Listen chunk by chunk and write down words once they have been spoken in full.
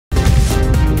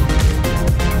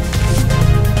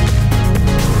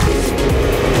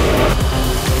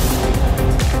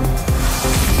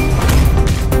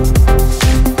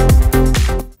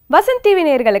TV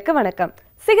நேயர்களுக்கு வணக்கம்.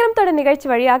 சிகரம் தொடர் நிகழ்ச்சி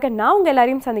வழியாக நான் உங்க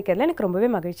எல்லாரையும் சந்திக்கிறதுல எனக்கு ரொம்பவே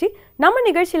மகிழ்ச்சி. நம்ம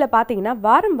நிகழ்ச்சியில பாத்தீங்கன்னா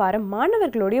வாரம் வாரம்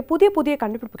மாணவர்களுடைய புதிய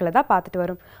கண்டுபிடிப்புகளை தான் பார்த்துட்டு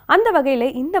வரும். அந்த வகையில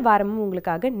இந்த வாரமும்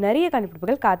உங்களுக்காக நிறைய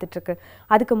கண்டுபிடிப்புகள் காத்துட்டு இருக்கு.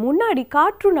 அதுக்கு முன்னாடி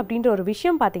கார்ட்டூன் அப்படின்ற ஒரு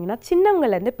விஷயம் பாத்தீங்கன்னா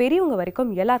சின்னவங்கல இருந்து பெரியவங்க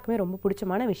வரைக்கும் எல்லாருக்குமே ரொம்ப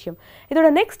பிடிச்சமான விஷயம். இதோட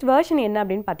நெக்ஸ்ட் வெர்ஷன் என்ன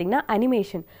அப்படின்னு பாத்தீங்கன்னா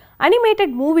அனிமேஷன்.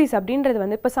 அனிமேட்டட் மூவிஸ் அப்படின்றது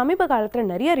வந்து இப்போ சமீப காலத்தில்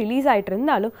நிறைய ரிலீஸ் ஆகிட்டு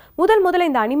இருந்தாலும் முதல்ல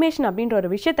இந்த அனிமேஷன் அப்படின்ற ஒரு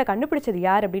விஷயத்தை கண்டுபிடிச்சது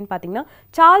யார் அப்படின்னு பார்த்தீங்கன்னா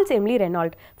சார்ல்ஸ் எம்லி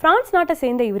ரெனால்ட். பிரான்ஸ் நாட்டை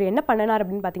சேர்ந்த இவர் என்ன பண்ணனார்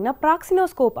அப்படின்னு பார்த்தீங்கன்னா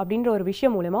ப்ராக்சினோஸ்கோப் அப்படின்ற ஒரு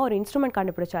விஷயம் மூலமாக ஒரு இன்ஸ்ட்ருமெண்ட்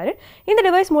கண்டுபிடிச்சாரு. இந்த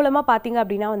டிவைஸ் மூலமாக பார்த்தீங்க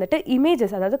அப்படின்னா வந்துட்டு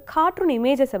இமேஜஸ், அதாவது கார்ட்டூன்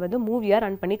இமேஜஸை வந்து மூவியாக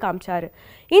ரன் பண்ணி காமிச்சாரு.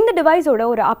 இந்த டிவைஸோட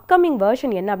ஒரு அப்கமிங்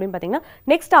வெர்ஷன் என்ன அப்படின்னு பார்த்தீங்கன்னா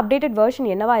நெக்ஸ்ட் அப்டேட்டட்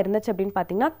வெர்ஷன் என்னவா இருந்துச்சு அப்படின்னு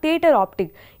பார்த்தீங்கன்னா தியேட்டர்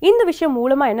ஆப்டிக். இந்த விஷயம்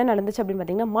மூலமாக என்ன நடந்துச்சு அப்படின்னு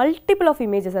பார்த்தீங்கன்னா மல்டிபிள் ஆஃப்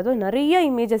இமேஜஸ், அதாவது நிறைய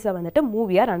இமேஜஸ் வந்துட்டு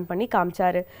மூவியா ரன் பண்ணி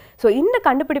காமிச்சாரு. ஸோ இந்த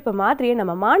கண்டுபிடிப்பு மாதிரியே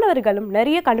நம்ம மாணவர்களும்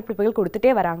நிறைய கண்டுபிடிப்புகள்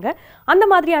கொடுத்துட்டே வராங்க. அந்த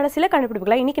மாதிரியான சில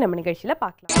கண்டுபிடிப்புகளை இன்னைக்கு நம்ம நிகழ்ச்சியில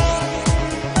பார்க்கலாம்.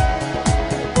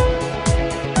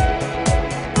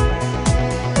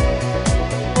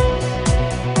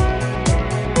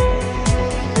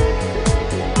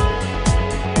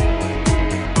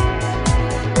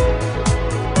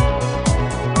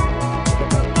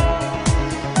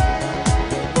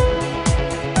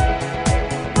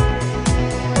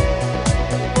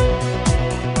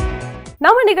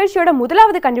 நம்ம நிகழ்ச்சியோட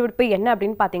முதலாவது கண்டுபிடிப்பு என்ன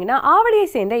அப்படின்னு பார்த்தீங்கன்னா ஆவடியை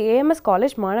சேர்ந்த ஏஎம்எஸ்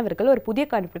காலேஜ் மாணவர்கள் ஒரு புதிய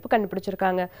கண்டுபிடிப்பு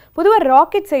கண்டுபிடிச்சிருக்காங்க. பொதுவாக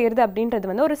ராக்கெட் செய்யறது அப்படின்றது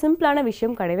வந்து ஒரு சிம்பிளான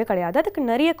விஷயம் கிடையவே கிடையாது. அதுக்கு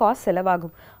நிறைய காஸ்ட்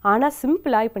செலவாகும். ஆனால்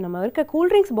சிம்பிளாக இப்போ நம்ம இருக்க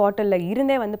கூல்ட்ரிங்க்ஸ் பாட்டிலில்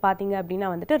இருந்தே வந்து பார்த்தீங்க அப்படின்னா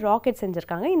வந்துட்டு ராக்கெட்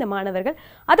செஞ்சுருக்காங்க இந்த மாணவர்கள்.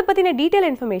 அதை பற்றின டீட்டெயில்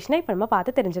இன்ஃபர்மேஷனை இப்போ நம்ம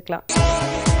பார்த்து தெரிஞ்சுக்கலாம்.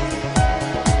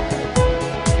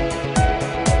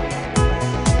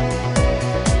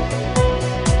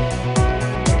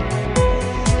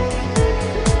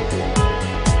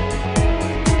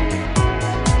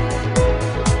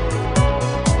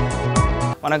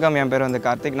 வணக்கம், என் பேர் வந்து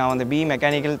கார்த்திக். நான் வந்து பிஇ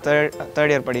மெக்கானிக்கல்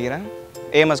தேர்ட் இயர் படிக்கிறேன்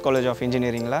ஏஎம்எஸ் காலேஜ் ஆஃப்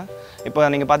இன்ஜினியரிங்கில். இப்போ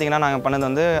நீங்கள் பார்த்தீங்கன்னா நாங்கள் பண்ணது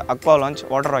வந்து அக்வா லான்ச்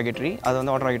வாட்டர் ராக்கெட்ரி. அது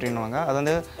வந்து வாட்டர் ராக்கெட்ரின்னுவாங்க. அது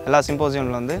வந்து எல்லா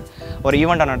சிம்போசியமில் வந்து ஒரு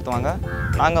ஈவெண்ட்டாக நடத்துவாங்க.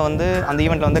 நாங்கள் வந்து அந்த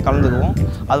ஈவெண்ட்டில் வந்து கலந்துக்குவோம்.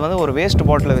 அது வந்து ஒரு வேஸ்ட்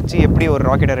பாட்டிலை வச்சு எப்படி ஒரு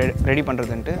ராக்கெட்டை ரெடி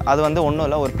பண்ணுறதுன்ட்டு. அது வந்து ஒன்றும்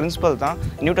இல்லை, ஒரு பிரின்சிபல் தான்.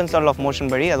 நியூட்டன்ஸ் லா ஆஃப்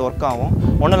மோஷன் படி அது ஒர்க் ஆகும்.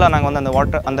 ஒன்றும் இல்லை, நாங்கள்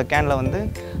வந்து அந்த கேனில் வந்து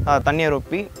தண்ணியை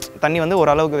ரொப்பி தண்ணி வந்து ஒரு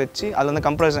அளவுக்கு வச்சு அதில் வந்து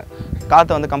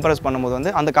காற்றை வந்து கம்ப்ரஸ் பண்ணும்போது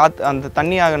வந்து அந்த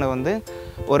தண்ணியாக வந்து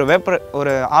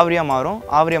ஒரு ஆவிரியாக மாறும்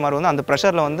வந்து அந்த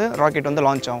ப்ரெஷரில் வந்து ராக்கெட் வந்து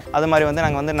லான்ச் ஆகும். அது மாதிரி வந்து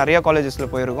நாங்கள் வந்து நிறைய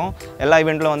காலேஜஸில் போயிருக்கோம். எல்லா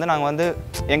ஈவெண்ட்டில் வந்து நாங்கள் வந்து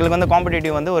எங்களுக்கு வந்து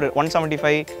காம்படிட்டிவ் வந்து ஒரு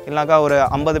 175 இல்லைனாக்கா ஒரு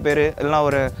 50 பேர் இல்லைனா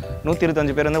ஒரு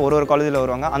 125 பேர் வந்து ஒரு காலேஜில்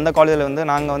வருவாங்க. அந்த காலேஜில் வந்து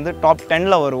நாங்கள் வந்து டாப்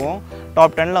 10 வருவோம்.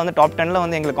 டாப் 10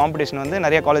 வந்து எங்களுக்கு காம்படிஷன் வந்து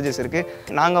நிறைய காலேஜஸ் இருக்குது.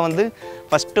 நாங்கள் வந்து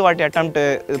ஃபஸ்ட்டு வாட்டி அட்டெம்ப்ட்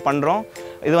இது பண்ணுறோம்.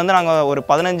 இது வந்து நாங்கள் ஒரு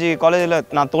 15 காலேஜில்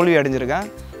நான் தோல்வி அடைஞ்சிருக்கேன்.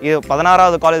 இது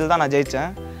 16வது காலேஜில் தான் நான்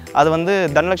ஜெயித்தேன். அது வந்து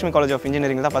தனலட்சுமி காலேஜ் ஆஃப்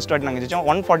இன்ஜினியரிங் தான் ஃபஸ்ட் வாட்டி நாங்கள் ஜெயித்தோம்.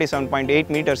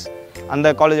 147.8 மீட்டர்ஸ்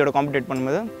அந்த காலேஜோட காம்படிட்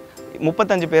பண்ணும்போது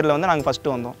 35 பேரில் வந்து நாங்கள்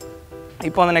ஃபஸ்ட்டு வந்தோம்.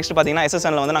 இப்போ வந்து நெக்ஸ்ட் பார்த்தீங்கன்னா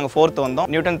எஸ்எஸ்எனில் வந்து நாங்கள் 4th வந்தோம்.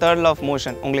 Newton third law of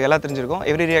motion உங்களுக்கு எல்லாம் தெரிஞ்சிருக்கும்.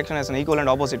 Every reaction is an equal and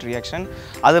opposite reaction.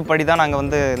 அதுபடி தான் நாங்கள்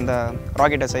வந்து இந்த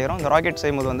ராக்கெட்டை செய்கிறோம். இந்த ராக்கெட்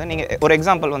செய்யும்போது வந்து நீங்கள் ஒரு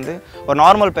எக்ஸாம்பிள் வந்து ஒரு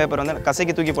நார்மல் பேப்பர் வந்து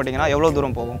கசைக்கு தூக்கி போட்டிங்கன்னா எவ்வளோ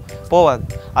தூரம் போகாது.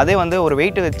 அதே வந்து ஒரு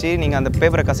வெயிட்டு வச்சு நீங்கள் அந்த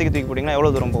பேப்பரை கசைக்கு தூக்கி போட்டிங்கன்னா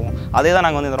எவ்வளோ தூரம் போகும். அதே தான்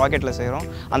நாங்கள் வந்து இந்த ராக்கெட்டில் செய்கிறோம்.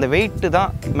 அந்த வெயிட்டு தான்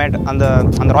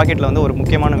அந்த ராக்கெட்டில் வந்து ஒரு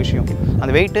முக்கியமான விஷயம்.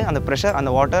 அந்த வெயிட்டு, அந்த ப்ரெஷர், அந்த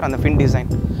வாட்டர், அந்த ஃபின்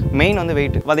டிசைன். மெயின் வந்து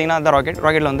வெயிட் பார்த்தீங்கன்னா அந்த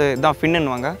ராக்கெட்டில் வந்து இதுதான்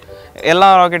ஃபின்னுவாங்க. எல்லா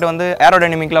ராக்கெட் வந்து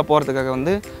ஏரோடைனமிக்கலாக போகிறதுக்காக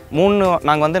வந்து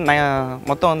நாங்கள் வந்து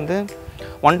மொத்தம் வந்து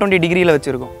 120 டிகிரியில்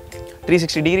வச்சுருக்கோம்.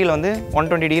 360 டிகிரியில் வந்து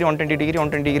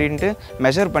 120 டிகிரின்ட்டு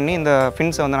மெஷர் பண்ணி இந்த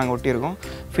ஃபின்ஸை வந்து நாங்கள் ஒட்டியிருக்கோம்.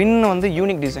 ஃபின் வந்து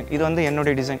யூனிக் டிசைன். இது வந்து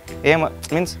என்னுடைய டிசைன்.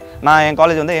 மீன்ஸ் நான் என்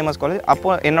காலேஜ் வந்து ஏஎம்எஸ் காலேஜ்.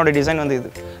 அப்போது என்னோடய டிசைன் வந்து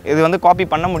இது வந்து காப்பி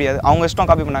பண்ண முடியாது. அவங்க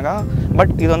இஷ்டம் காப்பி பண்ணாங்க.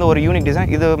 பட் இது வந்து ஒரு யூனிக்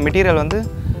டிசைன். இது மெட்டீரியல் வந்து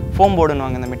ஃபோம்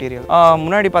போர்டுன்னுவாங்க. இந்த மெட்டீரியல்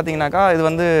முன்னாடி பார்த்தீங்கன்னாக்கா இது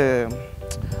வந்து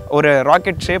ஒரு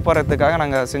ராக்கெட் ஷேப் வரதுக்காக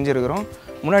நாங்கள் செஞ்சுருக்கிறோம்.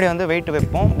 முன்னாடி வந்து வெயிட்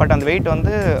வைப்போம். பட் அந்த வெயிட்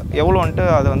வந்து எவ்வளோன்ட்டு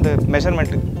அது வந்து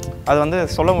மெஷர்மெண்ட்டு அது வந்து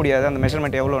சொல்ல முடியாது, அந்த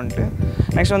மெஷர்மெண்ட் எவ்வளோன்ட்டு.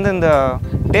 நெக்ஸ்ட் வந்து இந்த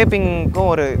டேப்பிங்க்கும்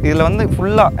இதில் வந்து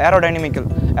ஃபுல்லாக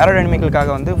ஏரோடைனமிக்கலுக்காக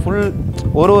வந்து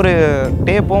ஒரு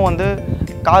டேப்பும் வந்து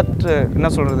காற்று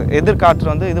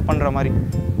எதிர்காற்று வந்து இது பண்ணுற மாதிரி.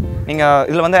 நீங்கள்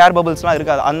இதில் வந்து ஏர் பபிள்ஸ்லாம்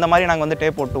இருக்காது. அந்த மாதிரி நாங்கள் வந்து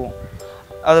டேப் ஒட்டுவோம்.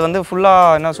 அது வந்து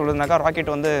ஃபுல்லாக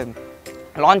ராக்கெட் வந்து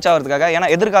லான்ச் ஆகிறதுக்காக. ஏன்னா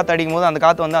எதிர்காற்று அடிக்கும் போது அந்த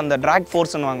காற்று வந்து அந்த ட்ராக்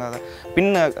ஃபோர்ஸ்னுவாங்க. அதை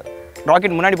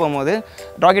ராக்கெட் முன்னாடி போகும்போது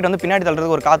ராக்கெட் வந்து பின்னாடி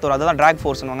தள்ளுறதுக்கு ஒரு காற்று வரும். அதுதான் ட்ராக்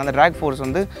ஃபோர்ஸ்னுவாங்க. அந்த ட்ராக் ஃபோர்ஸ்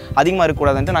வந்து அதிகமாக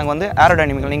இருக்கக்கூடாதுன்ட்டு நாங்கள் வந்து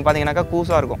ஏரோடைனமிக்கல் நீங்கள் பார்த்தீங்கன்னாக்கா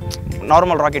கூஸாக இருக்கும்,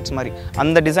 நார்மல் ராக்கெட்ஸ் மாதிரி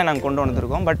அந்த டிசைன் நாங்கள் கொண்டு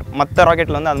வந்துருக்கோம். பட் மற்ற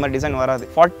ராக்கெட்டில் வந்து அந்த மாதிரி டிசைன் வராது.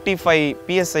 45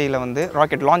 PSIயில் வந்து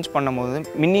ராக்கெட் லான்ச் பண்ணும்போது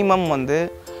மினிமம் வந்து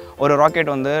ஒரு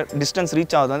ராக்கெட் வந்து டிஸ்டன்ஸ்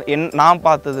ரீச் ஆகுது. நான்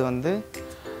பார்த்தது வந்து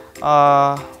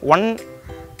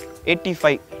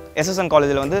 185 SSN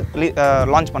காலேஜில் வந்து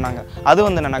லான்ச் பண்ணாங்க. அது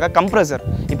வந்து என்னன்னாக்கா கம்ப்ரஸர்.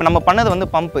 இப்போ நம்ம பண்ணது வந்து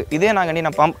பம்பு. இதே நாங்கள்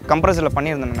நான் கம்ப்ரஸரில்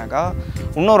பண்ணியிருந்தேன்னாக்கா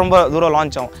இன்னும் ரொம்ப தூரம்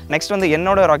லான்ச் ஆகும். நெக்ஸ்ட் வந்து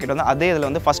என்னோட ராக்கெட் வந்து அதே இதில்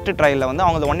வந்து ஃபஸ்ட்டு ட்ரையலில் வந்து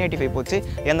அவங்க 185 போச்சு,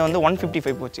 என்ன வந்து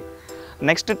 155 போச்சு.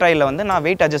 நெக்ஸ்ட் ட்ரையில் வந்து நான்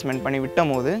வெயிட் அட்ஜஸ்ட்மெண்ட் பண்ணி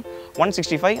விட்டும் போது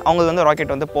 165 அவங்க வந்து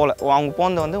ராக்கெட் வந்து போகல. அவங்க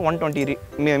போனது வந்து 120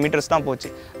 மீட்டர்ஸ் தான் போச்சு.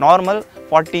 நார்மல்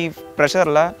 40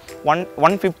 ப்ரெஷரில்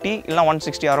 150 இல்லை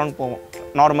 160 அரௌண்ட் போகும்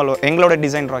நார்மல் எங்களோட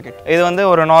டிசைன் ராக்கெட். இது வந்து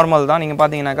ஒரு நார்மல் தான். நீங்கள்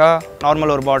பார்த்தீங்கன்னாக்கா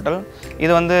நார்மல் ஒரு பாட்டில்.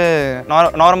 இது வந்து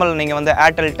நார்மல் நீங்கள் வந்து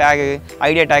ஏர்டெல் டேகு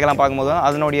ஐடியா டேக்லாம் பார்க்கும்போது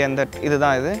அதனுடைய இந்த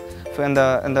இதுதான் இது இந்த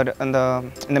இந்த இந்த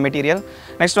இந்த மெட்டீரியல்.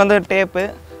 நெக்ஸ்ட் வந்து டேப்பு.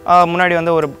 முன்னாடி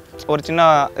வந்து ஒரு சின்ன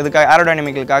இதுக்காக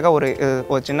ஏரோடைனமிக்கலுக்காக ஒரு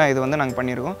சின்ன இது வந்து நாங்கள்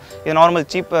பண்ணியிருக்கோம். இது நார்மல்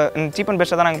சீப் அண்ட்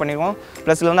பெஸ்ட்டாக தான் நாங்கள் பண்ணியிருக்கோம்.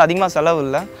 ப்ளஸ் இதில் வந்து அதிகமாக செலவு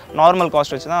இல்லை, நார்மல்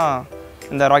காஸ்ட் வச்சு தான்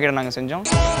இந்த ராக்கெட்டை நாங்கள் செஞ்சோம்.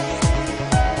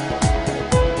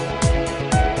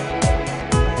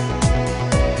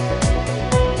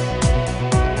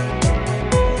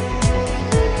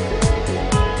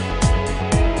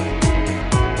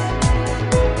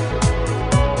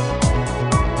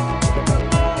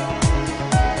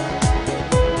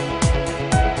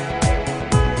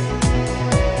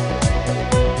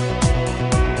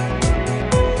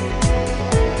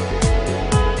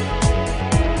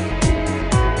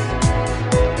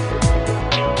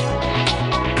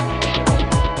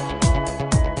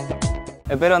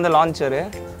 பேர் வந்து லான்ச்சரு.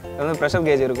 இது வந்து ப்ரெஷர்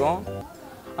கேஜ் இருக்கும்.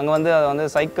 அங்கே வந்து அது வந்து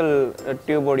சைக்கிள்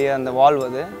டியூபோடைய அந்த வால்வ்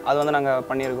அது வந்து நாங்கள்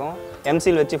பண்ணியிருக்கோம்.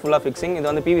 எம்சில் வச்சு ஃபுல்லாக ஃபிக்ஸிங். இது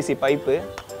வந்து பிவிசி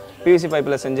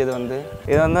பைப்பில் செஞ்சது வந்து.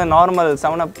 இது வந்து நார்மல்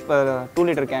 7up 2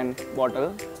 லிட்டர் கேன் பாட்டில்.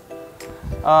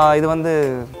 இது வந்து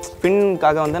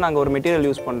பின்காக வந்து நாங்கள் ஒரு மெட்டீரியல்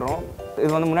யூஸ் பண்ணுறோம்.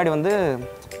 இது வந்து முன்னாடி வந்து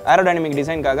ஏரோடைனமிக்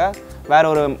டிசைனுக்காக வேறு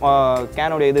ஒரு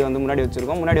கேனோட இது வந்து முன்னாடி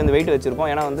வச்சுருக்கோம். முன்னாடி வந்து வெயிட் வச்சுருப்போம்.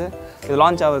 ஏன்னா வந்து இது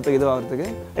லான்ச் ஆகிறதுக்கு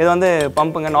இது வந்து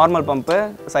பம்புங்க, நார்மல் பம்பு,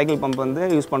 சைக்கிள் பம்ப் வந்து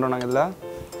யூஸ் பண்ணுறோம் நாங்கள் இதில்.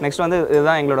 நெக்ஸ்ட் வந்து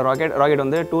இதுதான் எங்களோட ராக்கெட்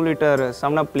வந்து 2 litre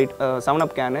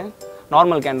 7up can,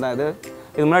 normal can தான் இது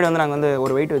முன்னாடி வந்து நாங்கள் வந்து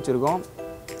ஒரு வெயிட் வச்சுருக்கோம்.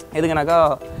 எதுக்குனாக்கா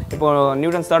இப்போது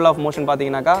Newton's third law of motion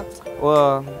பார்த்தீங்கன்னாக்கா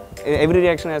every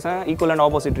reaction is equal and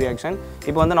opposite reaction.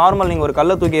 இப்போ வந்து நார்மல் நீங்கள் ஒரு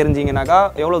கல்லை தூக்கி எறிஞ்சிங்கனாக்கா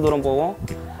எவ்வளோ தூரம் போகும்,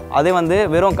 அதே வந்து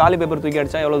வெறும் காலி பேப்பர் தூக்கி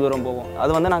அடித்தா எவ்வளோ தூரம் போகும்.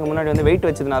 அது வந்து நாங்கள் முன்னாடி வந்து வெயிட்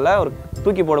வச்சதுனால ஒரு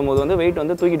தூக்கி போடும்போது வந்து வெயிட்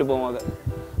வந்து தூக்கிட்டு போவோம். அது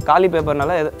காலி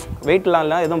பேப்பர்னால வெயிட்லாம்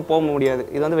இல்லை, எதுவும் போக முடியாது.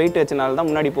 இது வந்து வெயிட் வச்சனால தான்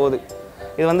முன்னாடி போகுது.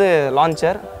 இது வந்து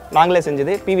லான்ச்சர் நாங்களே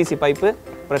செஞ்சது. பிவிசி பைப்பு,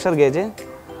 ப்ரெஷர் கேஜு,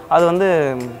 அது வந்து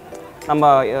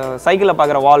நம்ம சைக்கிளில்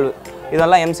பார்க்குற வால்வு,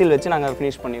 இதெல்லாம் எம்சில் வச்சு நாங்கள்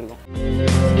ஃபினிஷ் பண்ணியிருக்கோம்.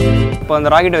 இப்போ அந்த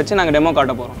ராக்கெட்டை வச்சு நாங்கள் டெமோ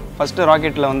காட்ட போகிறோம். ஃபஸ்ட்டு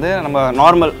ராக்கெட்டில் வந்து நம்ம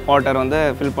நார்மல் வாட்டர் வந்து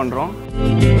ஃபில் பண்ணுறோம்.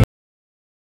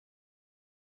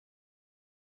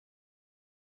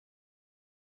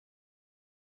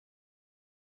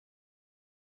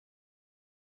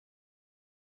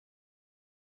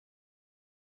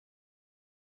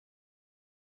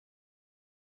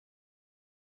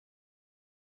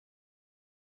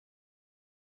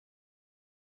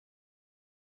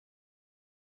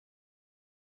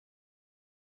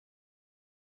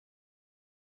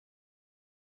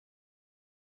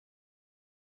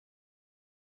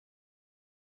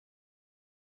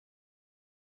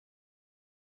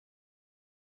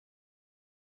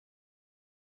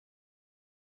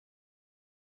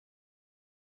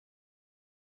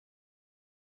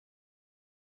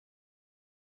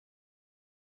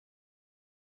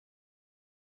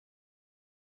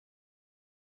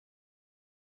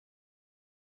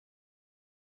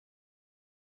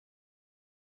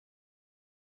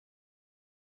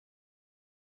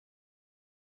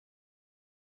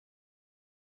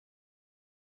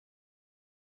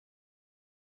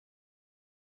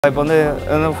 இப்போ வந்து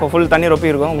ஃபுல் தண்ணி ரொப்பி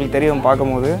இருக்கும், உங்களுக்கு தெரியும்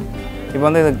பார்க்கும்போது. இப்போ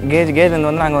வந்து கேஜ்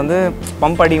வந்து நாங்கள் வந்து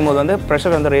பம்ப் அடிக்கும் போது வந்து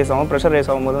ப்ரெஷர் வந்து ரேஸ் ஆகும். ப்ரெஷர் ரேஸ்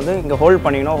ஆகும்போது வந்து இங்கே ஹோல்ட்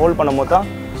பண்ணிக்கணும். ஹோல்ட் பண்ணும்போது தான்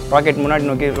ராக்கெட் முன்னாடி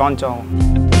நோக்கி லான்ச் ஆகும்.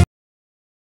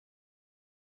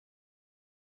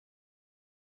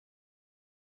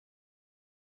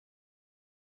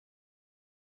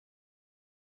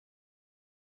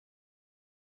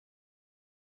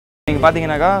 நீங்கள்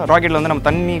பார்த்தீங்கன்னாக்கா ராக்கெட்டில் வந்து நம்ம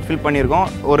தண்ணி ஃபில் பண்ணியிருக்கோம்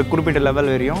ஒரு குறிப்பிட்ட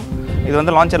லெவல் வரையும். இது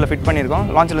வந்து லான்ச்சரில் ஃபிட் பண்ணியிருக்கோம்.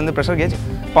 லான்ச்சர்லேருந்து ப்ரெஷர் கேஜ்,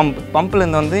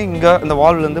 பம்ப்லேருந்து வந்து இங்கே இந்த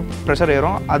வால்வ்லேருந்து ப்ரெஷர்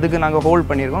ஏறும். அதுக்கு நாங்கள் ஹோல்ட்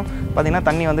பண்ணியிருக்கோம். பார்த்திங்கன்னா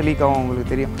தண்ணி வந்து லீக் ஆகும்,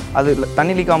 உங்களுக்கு தெரியும். அது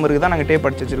தண்ணி லீக் ஆகாமல் இருக்குது தான் நாங்கள் டேப்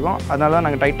அடிச்சு வச்சுருக்கோம். அதனால தான்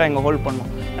நாங்கள் டைட்டாக இங்கே ஹோல்ட்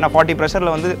பண்ணோம். ஏன்னா 40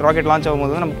 ப்ரெஷரில் வந்து ராக்கெட் லான்ச்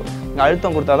ஆகும்போது வந்து நம்ம இங்கே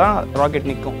அழுத்தம் கொடுத்தா தான் ராக்கெட்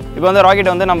நிற்கும். இப்போ வந்து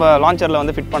ராக்கெட்டை வந்து நம்ம லான்ச்சரில்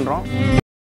வந்து ஃபிட் பண்ணுறோம்.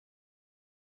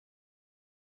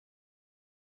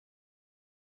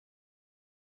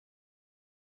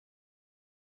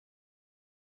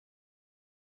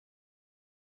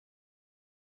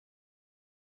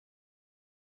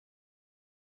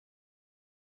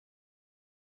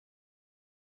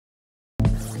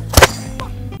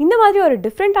 இந்த மாதிரி ஒரு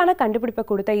டிஃப்ரெண்ட்டான கண்டுபிடிப்பை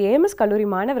கொடுத்த ஏஎம்எஸ் கல்லூரி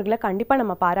மாணவர்களை கண்டிப்பாக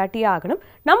நம்ம பாராட்டியே ஆகணும்.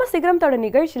 நம்ம சிகரத்தோட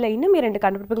நிகழ்ச்சியில் இன்னும் 2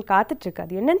 கண்டுபிடிப்புகள் காத்துட்ருக்கு.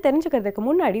 அது என்னன்னு தெரிஞ்சுக்கிறதுக்கு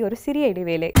முன்னாடி ஒரு சிறிய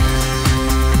இடைவேளை.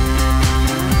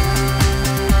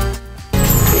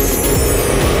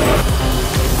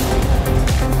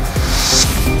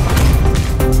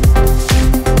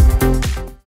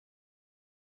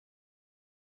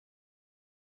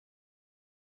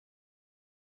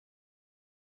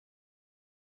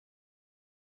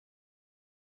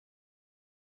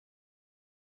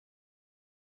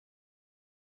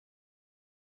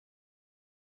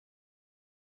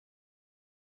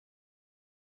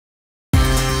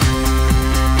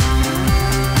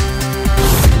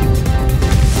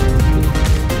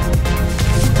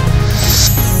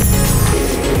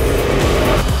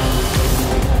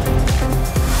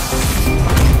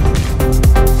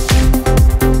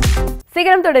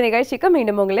 சிகரத்தோட நிகழ்ச்சிக்கு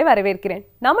மீண்டும் உங்களை வரவேற்கிறேன்.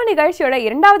 நம்ம நிகழ்ச்சியோட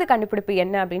 2வது கண்டுபிடிப்பு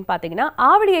என்ன அப்படின்னு பார்த்தீங்கன்னா,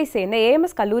 ஆவடியை சேர்ந்த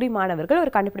ஏஎம்எஸ் கல்லூரி மாணவர்கள்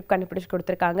ஒரு கண்டுபிடிச்சு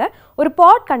கொடுத்துருக்காங்க. ஒரு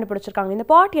பாட் கண்டுபிடிச்சிருக்காங்க. இந்த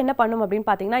பாட் என்ன பண்ணும் அப்படின்னு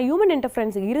பார்த்தீங்கன்னா, ஹியூமன்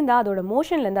இன்டர்ஃபரன்ஸ் இருந்தால் அதோட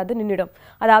மோஷன்லேருந்து அது நின்றுடும்.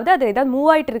 அதாவது அது ஏதாவது மூவ்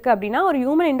ஆகிட்டு இருக்கு அப்படின்னா, ஒரு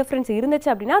ஹியூமன் இன்டர்ஃபரன்ஸ்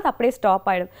இருந்துச்சு அப்படின்னா அது அப்படியே ஸ்டாப்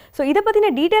ஆகிடும். ஸோ இதை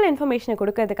பற்றின டீட்டெயில் இன்ஃபர்மேஷனை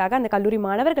கொடுக்கறதுக்காக அந்த கல்லூரி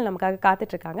மாணவர்கள் நமக்காக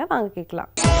காத்துட்டு இருக்காங்க. வாங்க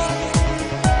கேட்கலாம்.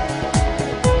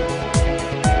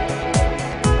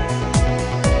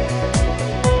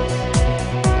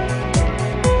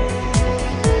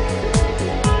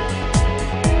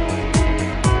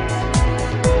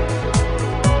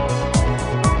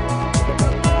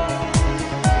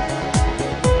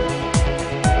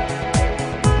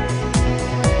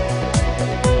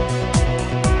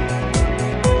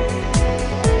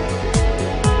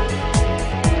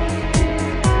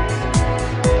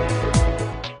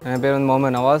 என் பேர் வந்து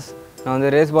முகமது நவாஸ். நான் வந்து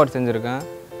ரேஸ் பாட் செஞ்சுருக்கேன்.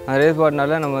 அந்த ரேஸ்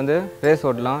பாட்னால நம்ம வந்து ரேஸ்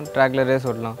ஓட்டலாம், ட்ராக்கில் ரேஸ்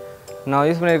ஓட்டலாம். நான்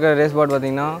யூஸ் பண்ணியிருக்கிற ரேஸ் பாட்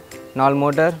பார்த்திங்கன்னா 4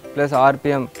 motor plus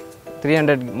RPM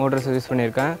 300 motors use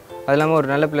பண்ணியிருக்கேன். அது இல்லாமல் ஒரு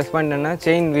நல்ல ப்ளஸ் பாயிண்ட் என்ன,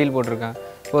 செயின் வீல் போட்டிருக்கேன்.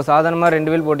 இப்போது சாதாரணமாக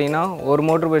 2 வீல் போட்டிங்கன்னா ஒரு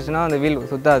மோட்ரு போயிடுச்சுன்னா அந்த வீல்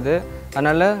சுற்றாது.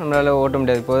 அதனால் நம்மளால் ஓட்ட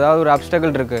முடியாது. இப்போ ஏதாவது ஒரு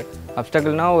அப்டக்கிள் இருக்குது,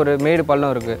 அப்டக்கிள்னால் ஒரு மேடு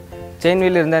பள்ளம் இருக்குது. செயின்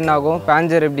வீல் இருந்தால் என்ன ஆகும்,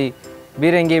 பேஞ்சர் எப்படி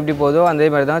பீரங்கி எப்படி போதோ அதே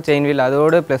மாதிரி தான் செயின் வீல்,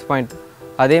 அதோட ப்ளஸ் பாயிண்ட்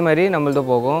அதே மாதிரி நம்மள்தான்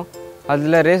போகும்.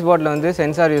 அதில் ரேஸ் பாட்டில் வந்து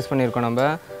சென்சார் யூஸ் பண்ணியிருக்கோம் நம்ம.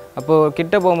 அப்போது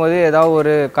கிட்ட போகும்போது ஏதாவது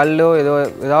ஒரு கல்லோ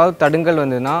ஏதாவது தடுங்கல்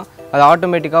வந்ததுன்னா அது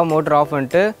ஆட்டோமேட்டிக்காக மோட்டர் ஆஃப்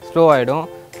பண்ணிட்டு ஸ்லோ ஆகிடும்.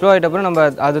 ஸ்லோ ஆகிட்டப்பறம் நம்ம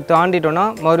அது தாண்டிட்டோன்னா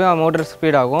மறுபடியும் மோட்டர்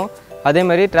ஸ்பீட் ஆகும். அதே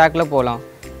மாதிரி ட்ராக்கில் போகலாம்.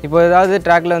 இப்போ ஏதாவது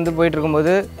ட்ராக்கில் வந்து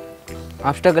போயிட்டுருக்கும்போது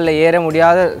அப்டக்கிளில் ஏற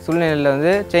முடியாத சூழ்நிலையில்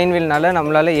வந்து செயின் வீல்னால்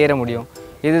நம்மளால் ஏற முடியும்.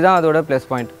 இதுதான் அதோட ப்ளஸ்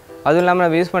பாயிண்ட். அதுவும் இல்லாமல்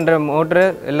நம்ம யூஸ் பண்ணுற மோட்ரு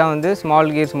எல்லாம் வந்து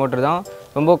ஸ்மால் கியர்ஸ் மோட்ரு தான்,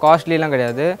 ரொம்ப காஸ்ட்லிலாம்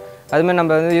கிடையாது. அதுமாதிரி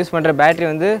நம்ம வந்து யூஸ் பண்ணுற பேட்டரி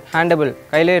வந்து ஹேண்டபிள்,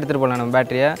 கையிலே எடுத்துகிட்டு போகலாம். நம்ம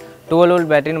பேட்டரியை 12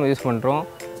 வோல்ட் பேட்டரி நம்ம யூஸ் பண்ணுறோம்.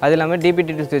 அது இல்லாமல்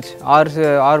DPT சுவிட்ச்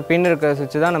 6 பின் இருக்கிற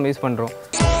சுவிட்ச் தான் நம்ம யூஸ் பண்ணுறோம்.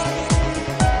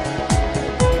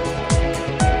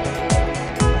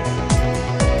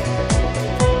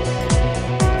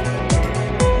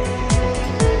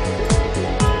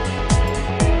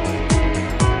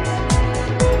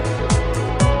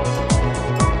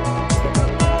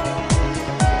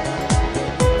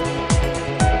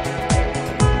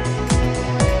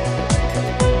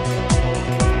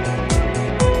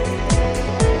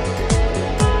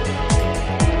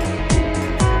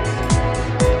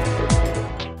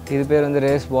 இது பேர் வந்து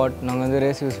ரேஸ் பாட். நாங்கள் வந்து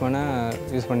ரேஸ் யூஸ்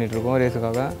பண்ணிகிட்ருக்கோம்.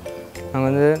 ரேஸுக்காக நாங்கள்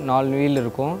வந்து 4 வீல்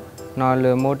இருக்கும்,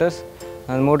 4 மோட்டர்ஸ்.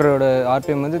 அந்த மோட்டரோட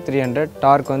RPM வந்து 300,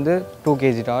 டார்க் வந்து 2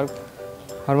 kg டார்க்.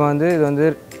 அப்புறமா வந்து இது வந்து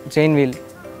செயின் வீல்.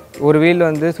 ஒரு வீல்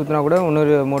வந்து சுற்றினா கூட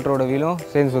இன்னொரு மோட்டரோட வீலும்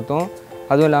சேர்ந்து சுற்றும்.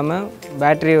 அதுவும் இல்லாமல்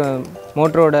பேட்ரி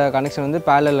மோட்டரோட கனெக்ஷன் வந்து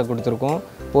பேரலில் கொடுத்துருக்கோம்.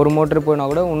 ஒரு மோட்ரு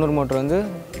போனால் கூட இன்னொரு மோட்ரு வந்து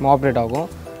ஆப்ரேட் ஆகும்.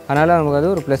 அதனால் நமக்கு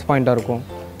அது ஒரு ப்ளஸ் பாயிண்ட்டாக இருக்கும்.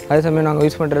 அதே சமயம் நாங்கள்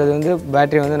யூஸ் பண்ணுறது வந்து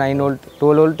பேட்டரி வந்து 9 வோல்ட்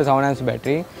 12 வோல்ட் 7 ஆம்ஸ்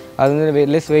பேட்டரி. அது வந்து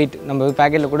லெஸ் வெயிட், நம்ம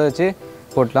பேக்கெட்டில் கூட வச்சு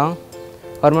போட்டலாம்.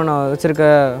 அப்புறமா நான் வச்சுருக்க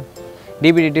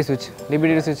DPT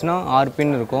சுவிட்ச்னால் 6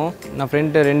 பின் இருக்கும். நான்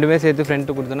ஃப்ரண்ட்டு 2மே சேர்த்து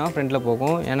ஃப்ரண்ட்டு கொடுத்தேன்னா ஃப்ரண்ட்டில்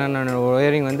போகும். ஏன்னா நான்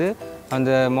ஒயரிங் வந்து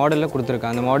அந்த மாடலில்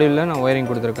கொடுத்துருக்கேன். அந்த மாடியூலில் நான் ஒயரிங்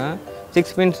கொடுத்துருக்கேன்.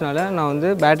 6 பின்ஸ்னால நான்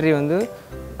வந்து பேட்டரி வந்து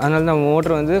அதனால நான்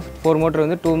மோட்ரு வந்து 4 மோட்ரு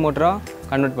வந்து 2 மோட்டராக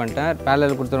கன்வெர்ட் பண்ணிட்டேன்.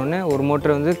 பேரலல் கொடுத்தோடனே ஒரு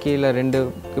மோட்ரு வந்து கீழே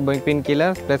 2 பின் கீழே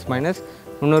ப்ளஸ் மைனஸ்,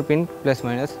 இன்னொரு பின் ப்ளஸ்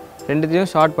மைனஸ், ரெண்டுத்தையும்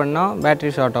ஷார்ட் பண்ணால் பேட்ரி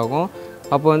ஷார்ட் ஆகும்.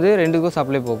 அப்போ வந்து ரெண்டுக்கும்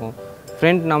சப்ளை போகும்.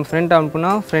 நம்ம ஃப்ரண்ட்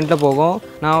அனுப்புனா ஃப்ரண்ட்டில் போகும்,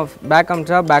 நான் பேக்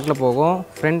அனுப்பிச்சா பேக்கில் போகும்,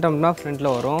 ஃப்ரண்ட் அனுப்புனா ஃப்ரண்ட்டில்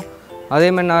வரும்.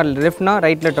 அதேமாதிரி நான் லெஃப்ட்னா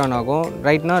ரைட்டில் டர்ன் ஆகும்,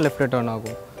 ரைட்னா லெஃப்ட்டில் டர்ன்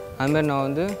ஆகும். அதுமாதிரி நான்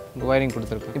வந்து ஒயரிங்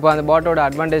கொடுத்துருக்கேன். இப்போ அந்த பாட்டோட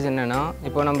அட்வான்டேஜ் என்னென்னா,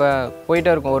 இப்போ நம்ம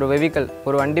போயிட்டே இருக்கோம், ஒரு வெஹிக்கல்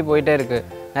ஒரு வண்டி போயிட்டே இருக்குது,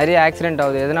 நிறைய ஆக்சிடென்ட்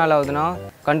ஆகுது. எதனால் ஆகுதுன்னா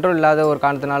கண்ட்ரோல் இல்லாத ஒரு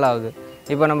காரணத்தினால ஆகுது.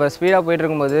 இப்போ நம்ம ஸ்பீடாக போயிட்டு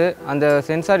இருக்கும்போது அந்த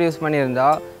சென்சார் யூஸ்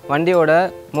பண்ணியிருந்தால் வண்டியோட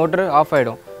மோட்ரு ஆஃப்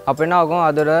ஆகிடும். அப்போ என்ன ஆகும்,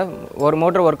 அதோட ஒரு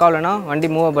மோட்ரு ஒர்க் ஆகலைன்னா வண்டி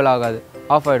மூவபிள் ஆகாது,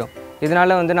 ஆஃப் ஆகிடும்.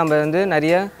 இதனால் வந்து நம்ம வந்து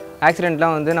நிறைய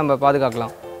ஆக்சிடெண்ட்லாம் வந்து நம்ம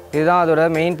பாதுகாக்கலாம். இதுதான் அதோட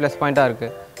மெயின் ப்ளஸ் பாயிண்ட்டாக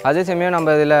இருக்குது. அதே சமயம்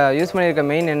நம்ம இதில் யூஸ் பண்ணியிருக்க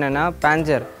மெயின் என்னென்னா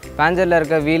பேஞ்சரில்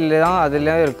இருக்க வீல் தான்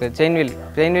அதுலேயும் இருக்குது.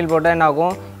 செயின் வீல் போட்டால் என்ன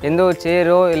ஆகும், எந்த ஒரு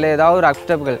சேரோ இல்லை ஏதாவது ஒரு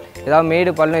அப்டபிள் ஏதாவது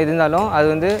மேடு பள்ளம் இருந்தாலும் அது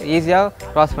வந்து ஈஸியாக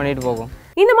க்ராஸ் பண்ணிட்டு போகும்.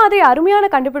 இந்த மாதிரி அருமையான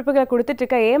கண்டுபிடிப்புகளை கொடுத்துட்டு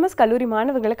இருக்க ஏஎம்எஸ் கல்லூரி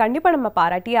மாணவர்களை கண்டிப்பாக நம்ம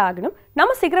பாராட்டியே ஆகணும்.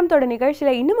 நம்ம சிகரத்தோட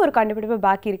நிகழ்ச்சியில் இன்னும் ஒரு கண்டுபிடிப்பு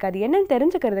பாக்கி இருக்காது. என்னன்னு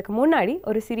தெரிஞ்சுக்கிறதுக்கு முன்னாடி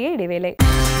ஒரு சிறிய இடைவேளை.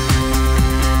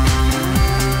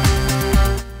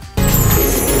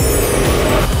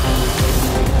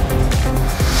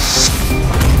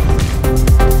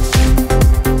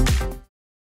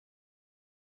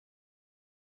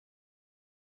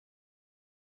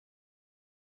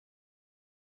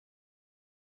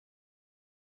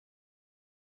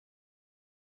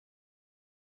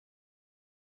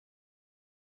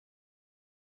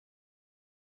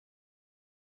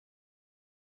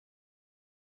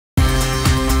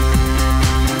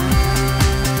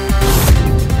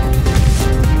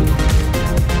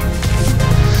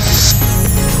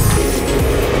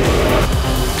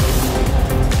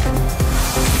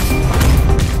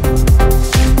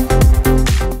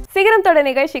 சிகரத்தோட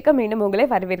நிகழ்ச்சிக்கு மீண்டும் உங்களை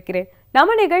வரவேற்கிறேன்.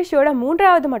 நம்ம நிகழ்ச்சியோட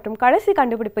மூன்றாவது மற்றும் கடைசி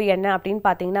கண்டுபிடிப்பு என்ன அப்படின்னு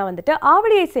பார்த்தீங்கன்னா வந்துட்டு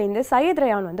ஆவடியை சேர்ந்து சையத்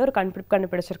ரயான் வந்து ஒரு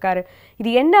கண்டுபிடிச்சிருக்காரு.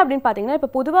 இது என்ன அப்படின்னு பார்த்தீங்கன்னா,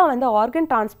 இப்போ பொதுவாக வந்து ஆர்கன்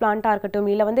டிரான்ஸ்பிளான்ட்டாக இருக்கட்டும்,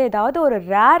 இல்லை வந்து ஏதாவது ஒரு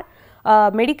ரேர்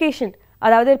மெடிக்கேஷன்,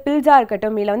 அதாவது பில்ஸாக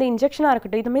இருக்கட்டும், இல்லை வந்து இன்ஜெக்ஷனாக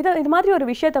இருக்கட்டும், இது மாதிரி ஒரு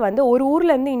விஷயத்தை வந்து ஒரு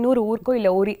ஊர்லேருந்து இன்னொரு ஊருக்கோ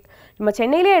இல்லை நம்ம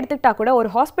சென்னையிலே எடுத்துக்கிட்டா கூட ஒரு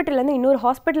ஹாஸ்பிட்டல்லேருந்து இன்னொரு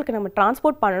ஹாஸ்பிட்டலுக்கு நம்ம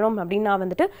டிரான்ஸ்போர்ட் பண்ணணும் அப்படின்னா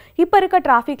வந்துட்டு இப்போ இருக்க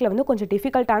டிராஃபிக்கில் வந்து கொஞ்சம்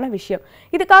டிஃபிகல்ட்டான விஷயம்.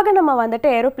 இதுக்காக நம்ம வந்துட்டு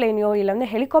ஏரோப்ளேனையோ இல்லை வந்து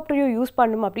ஹெலிகாப்டரையோ யூஸ்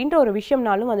பண்ணணும் அப்படின்ற ஒரு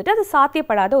விஷயம்னாலும் வந்துட்டு அது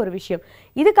சாத்தியப்படாத ஒரு விஷயம்.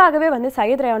 இதுக்காகவே வந்து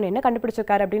சையத் ரயான் என்ன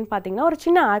கண்டுபிடிச்சிருக்காரு அப்படின்னு பார்த்தீங்கன்னா, ஒரு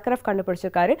சின்ன ஏர்க்ராஃப்ட்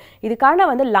கண்டுபிடிச்சிருக்காரு. இதுக்கான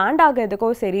வந்து லேண்ட் ஆகிறதுக்கோ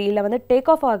சரி, இல்லை வந்து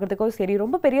டேக் ஆஃப் ஆகிறதுக்கோ சரி,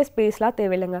 ரொம்ப பெரிய ஸ்பேஸ்லாம்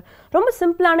தேவையில்லைங்க. ரொம்ப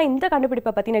சிம்பிளான இந்த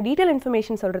கண்டுபிடிப்பை பற்றின டீட்டெயில்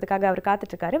இன்ஃபர்மேஷன் சொல்கிறதுக்காக அவர்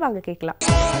காத்துட்ருக்காரு. வாங்க கேட்கலாம்.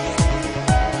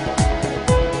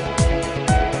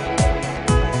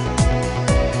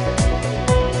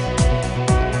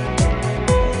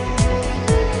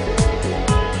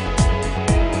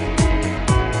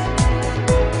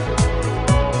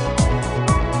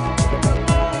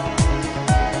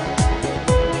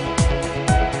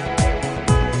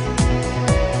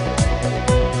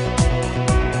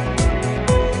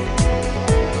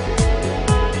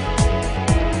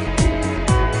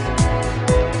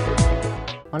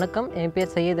 வணக்கம், என்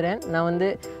பேர் சையத் ரயான். நான் வந்து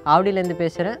ஆவடியிலேருந்து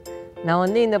பேசுகிறேன். நான்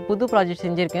வந்து இந்த புது ப்ராஜெக்ட்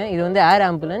செஞ்சுருக்கேன். இது வந்து ஏர்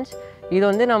ஆம்புலன்ஸ். இது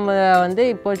வந்து நம்ம வந்து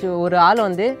இப்போ ஒரு ஆள்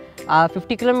வந்து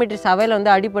 50 கிலோமீட்டர்ஸ் அவையில்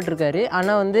வந்து அடிபட்டிருக்காரு.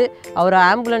 ஆனால் வந்து அவர்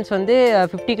ஆம்புலன்ஸ் வந்து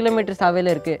 50 கிலோமீட்டர்ஸ்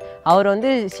அவையில் இருக்குது. அவர்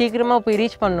வந்து சீக்கிரமாக போய்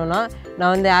ரீச் பண்ணணுன்னா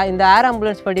நான் வந்து இந்த ஏர்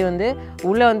ஆம்புலன்ஸ் படி வந்து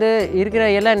உள்ளே வந்து இருக்கிற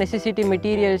எல்லா நெசசிட்டி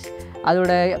மெட்டீரியல்ஸ்,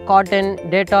 அதோட காட்டன்,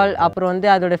 டேட்டால், அப்புறம் வந்து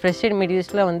அதோட ஃப்ரெஷ் எய்ட்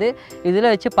மெட்டீரியல்ஸ்லாம் வந்து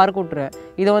இதில் வச்சு பறக்க விட்ருவேன்.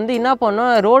 இதை வந்து என்ன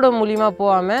பண்ணோம், ரோடு மூலிமா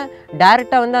போகாமல்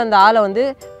டேரெக்டாக வந்து அந்த ஆளை வந்து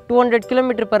 200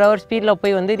 km/h ஸ்பீடில்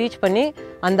போய் வந்து ரீச் பண்ணி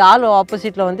அந்த ஆள்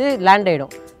ஆப்போசிட்டில் வந்து லேண்ட்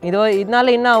ஆகிடும்.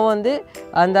 இதனால் என்ன ஆகும், வந்து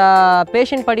அந்த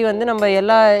பேஷண்ட் படி வந்து நம்ம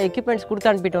எல்லா எக்யூப்மெண்ட்ஸ்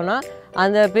கொடுத்து அனுப்பிட்டோன்னா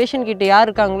அந்த பேஷண்ட் கிட்ட யார்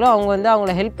இருக்காங்களோ அவங்க வந்து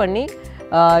அவங்கள ஹெல்ப் பண்ணி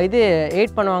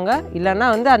எய்ட் பண்ணுவாங்க. இல்லைன்னா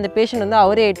வந்து அந்த பேஷண்ட் வந்து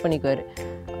அவரே எய்ட் பண்ணிக்குவார்.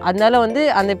 அதனால வந்து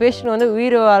அந்த பேஷண்ட் வந்து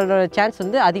உயிர் வாழ்கிற சான்ஸ்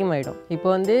வந்து அதிகமாகிடும். இப்போ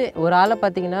வந்து ஒரு ஆளை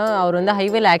பார்த்திங்கன்னா, அவர் வந்து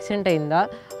ஹைவேல ஆக்சிடென்ட் ஆகியிருந்தால்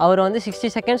அவர் வந்து 60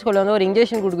 செகண்ட்ஸ்குள்ளே வந்து ஒரு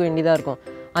இன்ஜெக்ஷன் கொடுக்க வேண்டியதாக இருக்கும்.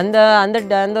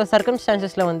 அந்த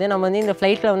சர்க்கம்ஸ்டான்சஸில் வந்து நம்ம வந்து இந்த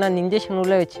ஃப்ளைட்டில் வந்து அந்த இன்ஜெக்ஷன்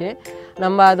உள்ளே வச்சு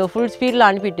நம்ம அதை ஃபுல் ஸ்பீடில்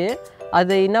அனுப்பிட்டு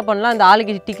அது என்ன பண்ணலாம், அந்த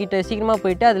ஆளுக்கு டிக்கெட்டு சீக்கிரமாக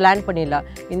போயிட்டு அது லேண்ட் பண்ணிடலாம்.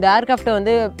 இந்த ஏர்க்ராஃப்ட்டை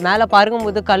வந்து மேலே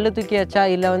பறக்கும்போது கல் தூக்கி வச்சா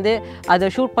இல்லை வந்து அதை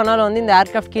ஷூட் பண்ணாலும் வந்து இந்த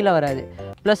ஏர்க்ராஃப்ட் கீழே வராது.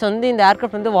 ப்ளஸ் வந்து இந்த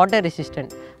ஏர்க்ராஃப்ட் வந்து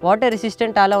வாட்டர்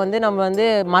ரெசிஸ்டண்ட்டால் வந்து நம்ம வந்து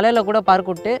மலையில் கூட பறக்க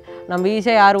விட்டு நம்ம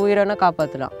ஈஸியாக யார் உயிரானா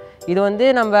காப்பாற்றலாம். இது வந்து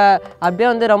நம்ம அப்படியே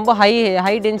வந்து ரொம்ப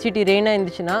ஹை டென்சிட்டி ரெயினாக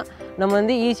இருந்துச்சுன்னா நம்ம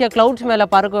வந்து ஈஸியாக க்ளவுட்ஸ் மேலே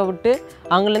பறக்க விட்டு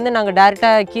அங்கேருந்து நாங்கள்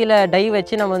டேரெக்டாக கீழே டைவ்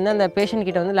வச்சு நம்ம வந்து அந்த பேஷண்ட்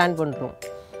கிட்ட வந்து லேண்ட் பண்ணுறோம்.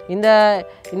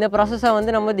 இந்த ப்ராசஸை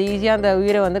வந்து நம்ம ஈஸியாக அந்த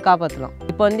உயிரை வந்து காப்பாற்றலாம்.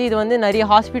 இப்போ வந்து இது வந்து நிறைய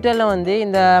ஹாஸ்பிட்டலில் வந்து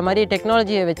இந்த மாதிரி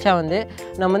டெக்னாலஜியை வச்சா வந்து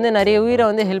நம்ம வந்து நிறைய உயிரை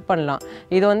வந்து ஹெல்ப் பண்ணலாம்.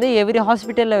 இது வந்து எவ்ரி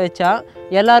ஹாஸ்பிட்டலில் வச்சா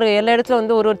எல்லா இடத்துல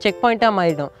வந்து ஒரு செக் பாயிண்ட்டாக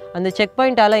மாறிடும். அந்த செக்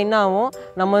பாயிண்ட்டால் என்ன ஆகும்,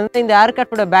 நம்ம வந்து இந்த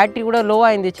ஏர்க்ராஃப்டோட பேட்டரி கூட லோவாக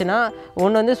இருந்துச்சுன்னா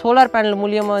ஒன்று வந்து சோலார் பேனல்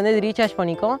மூலியமாக வந்து ரீசார்ஜ்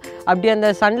பண்ணிக்கும். அப்படி அந்த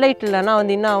சன்லைட் இல்லைன்னா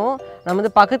வந்து என்ன ஆகும், நம்ம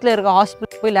வந்து பக்கத்தில் இருக்க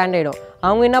ஹாஸ்பிட்டல் போய் லேண்ட் ஆகிடும்.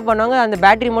 அவங்க என்ன பண்ணுவாங்க, அந்த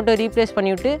பேட்டரி மட்டும் ரீப்ளேஸ்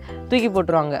பண்ணிவிட்டு தூக்கி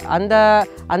போட்டுருவாங்க.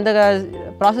 அந்த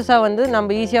ப்ராசஸாக வந்து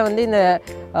நம்ம ஈஸியாக வந்து இந்த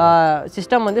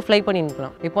சிஸ்டம் வந்து ஃப்ளை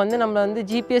பண்ணிக்கலாம். இப்போ வந்து நம்ம வந்து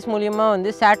ஜிபிஎஸ் மூலியமாக வந்து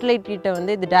சேட்டலைட் கிட்ட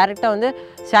வந்து இது டேரெக்டாக வந்து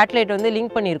சேட்டலைட் வந்து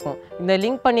லிங்க் பண்ணியிருக்கோம். இந்த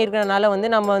லிங்க் பண்ணியிருக்கிறனால வந்து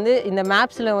நம்ம வந்து இந்த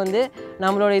மேப்ஸில் வந்து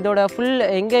நம்மளோட இதோட ஃபுல்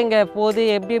எங்கெங்கே போகுது,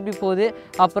 எப்படி போகுது,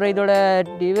 அப்புறம் இதோட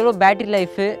எவ்வளோ பேட்டரி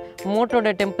லைஃபு,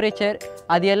 மோட்டரோட டெம்பரேச்சர்,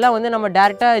 அது எல்லாம் வந்து நம்ம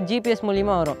டேரெக்டாக ஜிபிஎஸ்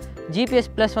மூலியமாக வரும்.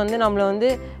 ஜிபிஎஸ் ப்ளஸ் வந்து நம்மளை வந்து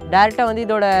டேரெக்டாக வந்து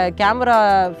இதோட கேமரா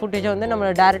ஃபுட்டேஜை வந்து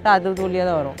நம்ம டேரெக்டாக அது வழியாக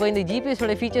தான் வரும். இப்போ இந்த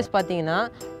ஜிபிஎஸோட ஃபீச்சர்ஸ் பார்த்தீங்கன்னா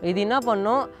இது என்ன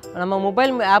பண்ணோம், நம்ம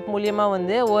மொபைல் ஆப் மூலியமாக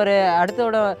வந்து ஒரு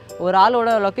ஒரு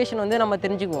ஆளோட லொக்கேஷன் வந்து நம்ம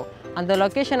தெரிஞ்சுக்குவோம். அந்த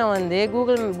லொக்கேஷனை வந்து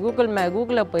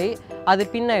கூகுளில் போய் அது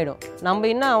பின் ஆகிடும். நம்ம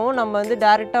என்ன ஆகும், நம்ம வந்து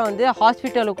டேரெக்டாக வந்து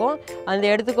ஹாஸ்பிட்டலுக்கும் அந்த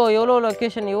இடத்துக்கோ எவ்வளோ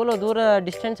லொக்கேஷன் எவ்வளோ தூர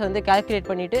டிஸ்டன்ஸ் வந்து கால்குலேட்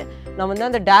பண்ணிவிட்டு நம்ம வந்து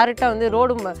அந்த டேரெக்டாக வந்து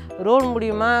ரோடு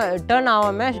மூலியமாக டேர்ன்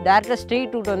ஆகாமல் டேரெக்டாக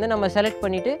ஸ்ட்ரெயிட் ரூட் வந்து நம்ம செலக்ட்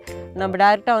பண்ணிவிட்டு நம்ம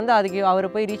டேரெக்டாக வந்து அதுக்கு அவரை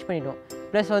போய் ரீச் பண்ணிவிடுவோம்.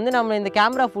 ப்ளஸ் வந்து நம்ம இந்த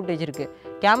கேமரா ஃபுட்டேஜ் இருக்குது,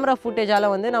 கேமரா ஃபுட்டேஜால்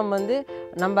வந்து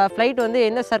நம்ம ஃப்ளைட் வந்து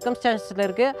எந்த சர்க்கம்ஸ்டான்ஸில்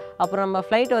இருக்குது, அப்புறம் நம்ம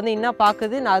ஃப்ளைட் வந்து என்ன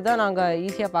பார்க்குது அதுதான் நாங்கள்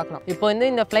ஈஸியாக பார்க்கலாம். இப்போ வந்து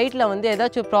இந்த ஃப்ளைட்டில் வந்து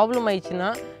ஏதாச்சும் ப்ராப்ளம் ஆயிடுச்சுன்னா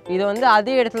இது வந்து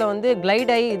அதே இடத்துல வந்து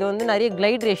கிளைட் ஆகி இது வந்து நிறைய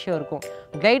கிளைட் ரேஷியோ இருக்கும்.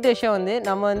 கிளைட் ரேஷியோ வந்து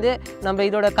நம்ம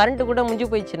இதோட கரண்ட்டு கூட முடிஞ்சு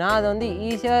போயிடுச்சுன்னா அதை வந்து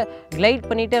ஈஸியாக கிளைட்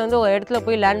பண்ணிகிட்டே வந்து ஒரு இடத்துல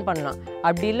போய் லேண்ட் பண்ணலாம்.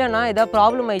 அப்படி இல்லைனா ஏதாவது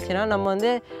ப்ராப்ளம் ஆயிடுச்சுன்னா நம்ம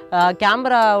வந்து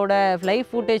கேமராவோட லைவ்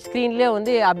ஃபுட்டேஜ் ஸ்க்ரீன்லேயே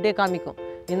வந்து அப்படியே காமிக்கும்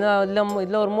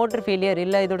இதில் ஒரு மோட்டர் ஃபெயிலியர்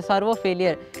இல்லை இதோட சர்வோ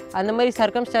ஃபெயிலியர். அந்த மாதிரி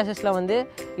சர்க்கம்ஸ்டான்சஸில் வந்து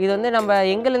இது வந்து நம்ம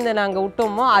எங்கேருந்து நாங்கள்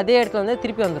விட்டோமோ அதே இடத்துல வந்து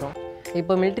திருப்பி வந்துடும்.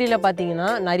 இப்போ மிலிட்ரியில் பார்த்தீங்கன்னா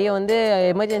நிறைய வந்து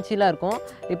எமர்ஜென்சிலாம் இருக்கும்.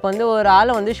 இப்போ வந்து ஒரு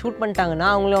ஆளை வந்து ஷூட் பண்ணிட்டாங்கன்னா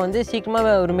அவங்கள வந்து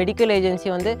சீக்கிரமாக ஒரு மெடிக்கல் ஏஜென்சி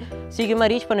வந்து சீக்கிரமாக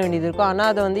ரீச் பண்ண வேண்டியது இருக்கும். ஆனால்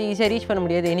அதை வந்து ஈஸியாக ரீச் பண்ண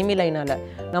முடியாது எனிமி லைனால்.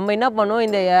 நம்ம என்ன பண்ணுவோம்,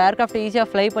 இந்த ஏர்க்ராஃப்ட்டை ஈஸியாக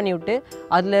ஃப்ளை பண்ணி விட்டு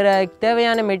அதில்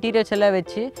தேவையான மெட்டீரியல்ஸ் எல்லாம்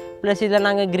வச்சு ப்ளஸ் இதில்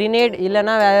நாங்கள் கிரினேட்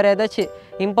இல்லைனா வேறு ஏதாச்சும்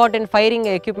இம்பார்ட்டன்ட் ஃபயரிங்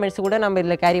எக்யூப்மெண்ட்ஸ் கூட நம்ம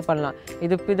இதில் கேரி பண்ணலாம்.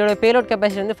 இதோட பேலோட்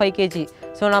கெப்பாசிட்டி வந்து 5 kg.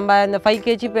 ஸோ நம்ம இந்த 5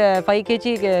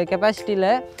 kg கெப்பாசிட்டியில்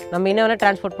நம்ம என்ன வேணால்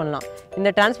ட்ரான்ஸ்போர்ட் பண்ணலாம். இந்த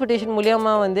டிரான்ஸ்போர்ட்டேஷன்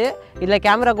மூலியமாக வந்து இதில்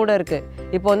கேமரா கூட இருக்குது.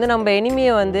 இப்போ வந்து நம்ம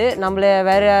எனிமியை வந்து நம்மளை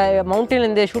வேறு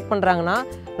மவுண்டன்லேருந்து ஷூட் பண்ணுறாங்கன்னா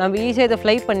நம்ம ஈஸியாக இதை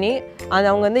ஃப்ளை பண்ணி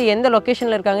அவங்க வந்து எந்த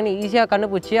லொக்கேஷனில் இருக்காங்கன்னு ஈஸியாக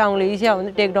கண்டுபிடிச்சி அவங்கள ஈஸியாக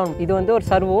வந்து டேக் டவுன். இது வந்து ஒரு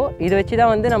சர்வோ, இதை வச்சு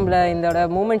தான் வந்து நம்மளை இதோட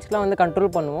மூமெண்ட்ஸ்லாம் வந்து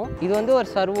கண்ட்ரோல் பண்ணுவோம். இது வந்து ஒரு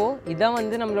சர்வோ, இதான்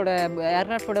வந்து நம்மளோட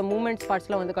ஏர்க்ராஃப்டோட மூமெண்ட்ஸ்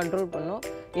பார்ட்ஸ்லாம் வந்து கண்ட்ரோல் பண்ணும்.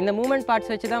 இந்த மூமெண்ட்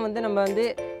பார்ட்ஸ் வச்சு தான் வந்து நம்ம வந்து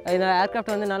இந்த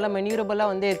ஏர்க்ராஃப்ட் வந்து நல்லா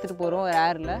மெனியூரபுளாக வந்து எடுத்துகிட்டு போகிறோம்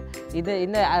ஏரில்.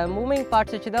 இந்த மூவிங்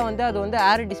பார்ட்ஸ் வச்சு தான் வந்து அது வந்து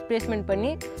ஏர் டிஸ்பிளேஸ்மெண்ட்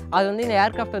பண்ணி அது வந்து இந்த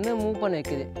ஏர்க்ராஃப்ட் வந்து மூவ் பண்ண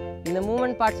வைக்குது. இந்த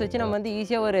மூவ்மெண்ட் பார்ட்ஸ் வச்சு நம்ம வந்து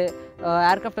ஈஸியாக ஒரு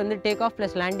ஏர்க்ராஃப்ட் வந்து டேக் ஆஃப்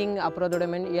ப்ளஸ் லேண்டிங் அப்புறம் அதோட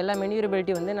எல்லா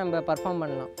மெனியூரபிலிட்டி வந்து நம்ம பர்ஃபார்ம்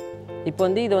பண்ணலாம். இப்போ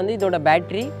வந்து இது வந்து இதோட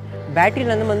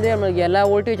பேட்டரியிலேருந்து வந்து நம்மளுக்கு எல்லா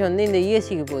வோல்டேஜ் வந்து இந்த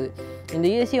இஎஸ்சிக்கு போகுது. இந்த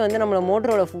இஎஸ்சி வந்து நம்மளோட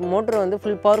மோட்டரை வந்து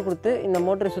ஃபுல் பவர் கொடுத்து இந்த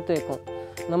மோட்டரை சுற்ற வைக்கும்.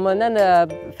 நம்ம வந்து அந்த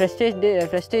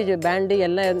ஃப்ரெஸ்டேஜ் பேண்டு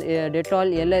எல்லாம்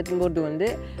டெட்டால் எல்லாம் எடுத்துன்னு போகிறது வந்து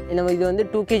நம்ம இது வந்து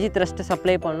 2 kg த்ரஸ்ட்டை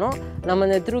சப்ளை பண்ணோம். நம்ம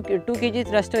அந்த 2 kg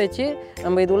த்ரஸ்ட்டை வச்சு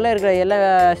நம்ம இது உள்ளே இருக்கிற எல்லா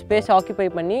ஸ்பேஸ் ஆக்கியூபை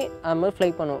பண்ணி நம்ம ஃப்ளை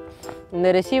பண்ணுவோம். இந்த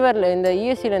ரிசீவரில் இந்த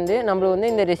இஎஸ்சிலேருந்து நம்மளுக்கு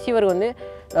வந்து இந்த ரிசீவர் வந்து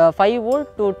 5 volt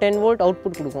to 10 volt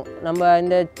அவுட்புட் கொடுக்கும். நம்ம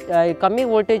இந்த கம்மி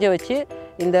வோல்டேஜை வச்சு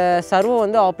இந்த சர்வோ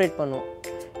வந்து ஆப்ரேட் பண்ணுவோம்.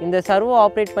 இந்த சர்வோ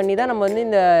ஆப்ரேட் பண்ணி தான் நம்ம வந்து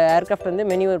இந்த ஏர்க்ராஃப்ட் வந்து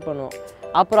மெனியூவர் பண்ணுவோம்.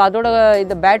 அப்புறம் அதோட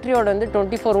இந்த பேட்டரியோட வந்து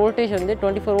 24 வோல்டேஜ் வந்து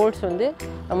 24 வோல்ட்ஸ் வந்து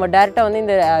நம்ம டேரெக்டாக வந்து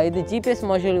இது ஜிபிஎஸ்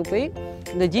மாட்யூலுக்கு போய்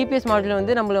இந்த ஜிபிஎஸ் மாட்யூல்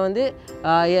வந்து நம்மளை வந்து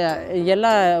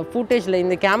எல்லா ஃபுட்டேஜில்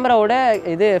இந்த கேமராவோட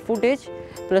இது ஃபுட்டேஜ்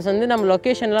ப்ளஸ் வந்து நம்ம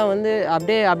லொக்கேஷன்லாம் வந்து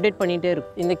அப்டேட் பண்ணிகிட்டே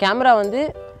இருக்கும். இந்த கேமரா வந்து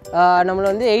நம்மளை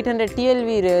வந்து 800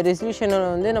 TLV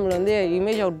ரெசல்யூஷனில் வந்து நம்மளை வந்து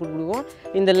இமேஜ் அவுட்புட் கொடுக்கும்.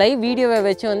 இந்த லைவ் வீடியோவை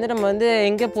வச்சு வந்து நம்ம வந்து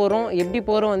எங்கே போகிறோம் எப்படி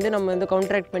போகிறோம் வந்து நம்ம வந்து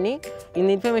கான்ட்ராக்ட் பண்ணி இந்த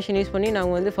இன்ஃபர்மேஷன் யூஸ் பண்ணி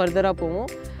நாங்கள் வந்து ஃபர்தராக போவோம்.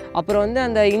 அப்புறம் வந்து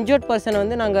அந்த இன்ஜர்ட் பர்சனை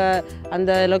வந்து நாங்கள்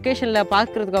அந்த லொக்கேஷனில்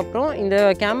பார்க்குறதுக்கப்புறம் இந்த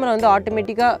கேமரா வந்து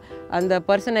ஆட்டோமேட்டிக்காக அந்த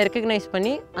பர்சனை ரெக்கக்னைஸ்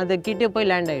பண்ணி அந்த கிட்டே போய்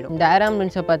லேண்ட் ஆகிடும். இந்த ஏர்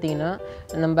ஆம்புலன்ஸை பார்த்தீங்கன்னா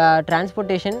நம்ம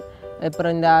டிரான்ஸ்போர்ட்டேஷன்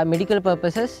அப்புறம் இந்த மெடிக்கல்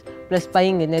பர்பஸஸ் ப்ளஸ்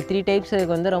ஸ்பையிங் இந்த 3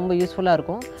 டைப்ஸுக்கு வந்து ரொம்ப யூஸ்ஃபுல்லாக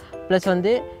இருக்கும். ப்ளஸ்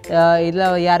வந்து இதில்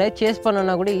யாரையும் சேஸ்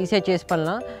பண்ணோன்னா கூட ஈஸியாக சேஸ்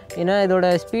பண்ணலாம். ஏன்னா இதோட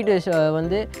ஸ்பீடு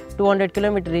வந்து 200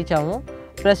 km ரீச் ஆகும்.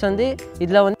 ப்ளஸ் வந்து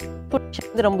இதில் வந்து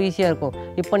ரொம்ப ஈஸியாக இருக்கும்.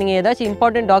 இப்போ நீங்கள் ஏதாச்சும்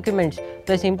இம்பார்ட்டன்ட் டாக்குமெண்ட்ஸ்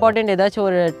ப்ளஸ் இம்பார்ட்டன்ட் ஏதாச்சும்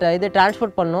ஒரு இது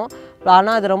ட்ரான்ஸ்போர்ட் பண்ணணும்,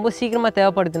 ஆனால் அது ரொம்ப சீக்கிரமாக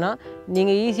தேவைப்படுதுன்னா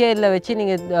நீங்கள் ஈஸியாக இதில் வச்சு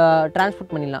நீங்கள்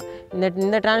ட்ரான்ஸ்போர்ட் பண்ணிடலாம்.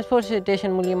 இந்த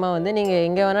டிரான்ஸ்போர்ட்டேஷன் மூலிமா வந்து நீங்கள்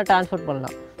எங்கே வேணால் ட்ரான்ஸ்போர்ட்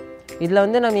பண்ணலாம். இதில்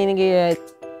வந்து நம்ம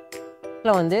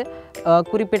நீங்கள் வந்து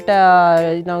குறிப்பிட்ட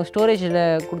நாங்கள் ஸ்டோரேஜில்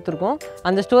கொடுத்துருக்கோம்.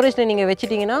 அந்த ஸ்டோரேஜில் நீங்கள்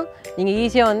வச்சுட்டிங்கன்னா நீங்கள்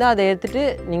ஈஸியாக வந்து அதை எடுத்துகிட்டு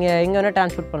நீங்கள் எங்கே வேணால்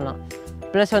ட்ரான்ஸ்போர்ட் பண்ணலாம்.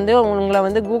 ப்ளஸ் வந்து உங்களை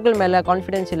வந்து கூகுள் மேலே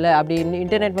கான்ஃபிடென்ஸ் இல்லை, அப்படி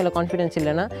இன்டர்நெட் மேலே கான்ஃபிடென்ஸ்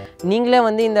இல்லைன்னா நீங்களே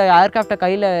வந்து இந்த ஏர்க்ராஃப்டை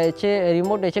கையில் வச்சு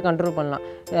ரிமோட் வச்சு கண்ட்ரோல் பண்ணலாம்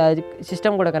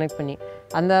சிஸ்டம் கூட கனெக்ட் பண்ணி.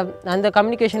 அந்த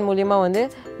கம்யூனிகேஷன் மூலிமா வந்து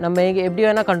நம்ம எப்படி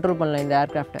வேணால் கண்ட்ரோல் பண்ணலாம் இந்த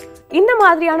ஏர்க்ராஃப்டை. இந்த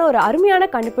மாதிரியான ஒரு அருமையான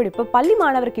கண்டுபிடிப்பு பள்ளி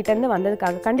மாணவர்கிட்டேருந்து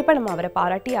வந்ததுக்காக கண்டிப்பாக நம்ம அவரை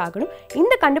பாராட்டி ஆகணும்.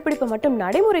 இந்த கண்டுபிடிப்பு மட்டும்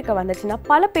நடைமுறைக்கு வந்துச்சுன்னா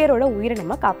பல பேரோட உயிரை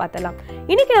நம்ம காப்பாற்றலாம்.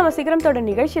 இன்னைக்கு நம்ம சிகரத்தோட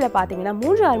நிகழ்ச்சியில் பார்த்தீங்கன்னா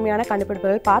 3 அருமையான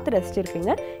கண்டுபிடிப்புகள் பார்த்து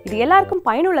ரசிச்சிருப்பீங்க. இது எல்லாருக்கும்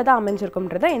பயனுள்ளதாக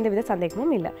அமைஞ்சிருக்கும்ன்றத எந்தவித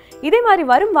சந்தேகமும் இல்லை. இதே மாதிரி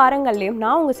வரும் வாரங்கள்லையும்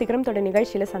நான் உங்கள் சிகரத்தோட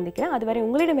நிகழ்ச்சியில் சந்திக்கிறேன். அதுவரை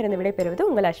உங்களிடமிருந்து விடைபெறுவது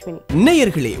உங்கள் அஸ்வினி.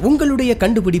 நேயர்களே, உங்களுடைய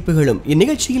கண்டுபிடிப்புகளும்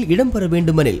இந்நிகழ்ச்சியில் இடம்பெற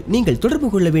வேண்டுமெனில் நீங்கள் தொடர்பு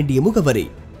கொள்ள வேண்டிய முகவரி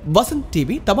வசந்த்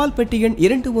டிவி, தபால் பெட்டி எண்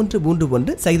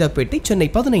 2131, சைதாப்பேட்டை, சென்னை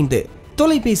 15.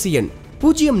 தொலைபேசி எண்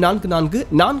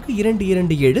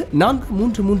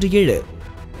 044422274337.